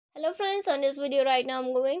Hello friends, on this video right now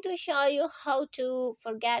I'm going to show you how to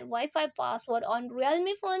forget Wi-Fi password on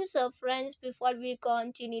Realme phone. So friends, before we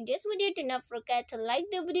continue this video, do not forget to like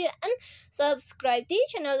the video and subscribe the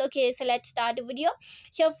channel. Okay, so let's start the video.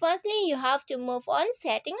 Here firstly you have to move on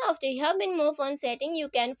setting. After you have been moved on setting, you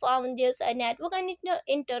can find this network and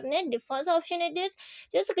internet. The first option it is,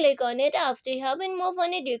 just click on it. After you have been moved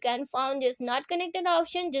on it, you can find this not connected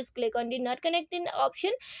option. Just click on the not connected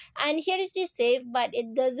option, and here is the save, but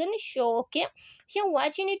it doesn't show. Okay, here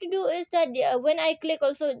what you need to do is that when I click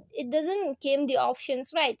also it doesn't came the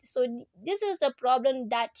options, right? So this is the problem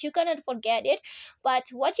that you cannot forget it. But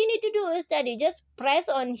what you need to do is that you just press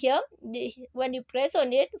on here. When you press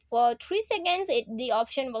on it for 3 seconds, the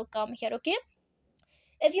option will come here. Okay,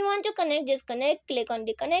 if you want to connect, just connect, click on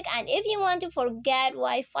the connect, and if you want to forget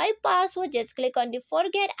Wi-Fi password, just click on the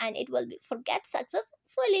forget and it will be forget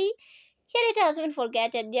successfully. Here it has been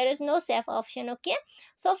forgotten. There is no save option. Okay,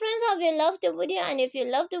 so friends, hope you love the video, and if you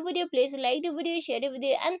love the video, please like the video, share the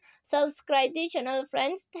video, and subscribe the channel.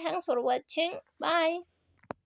 Friends, thanks for watching. Bye.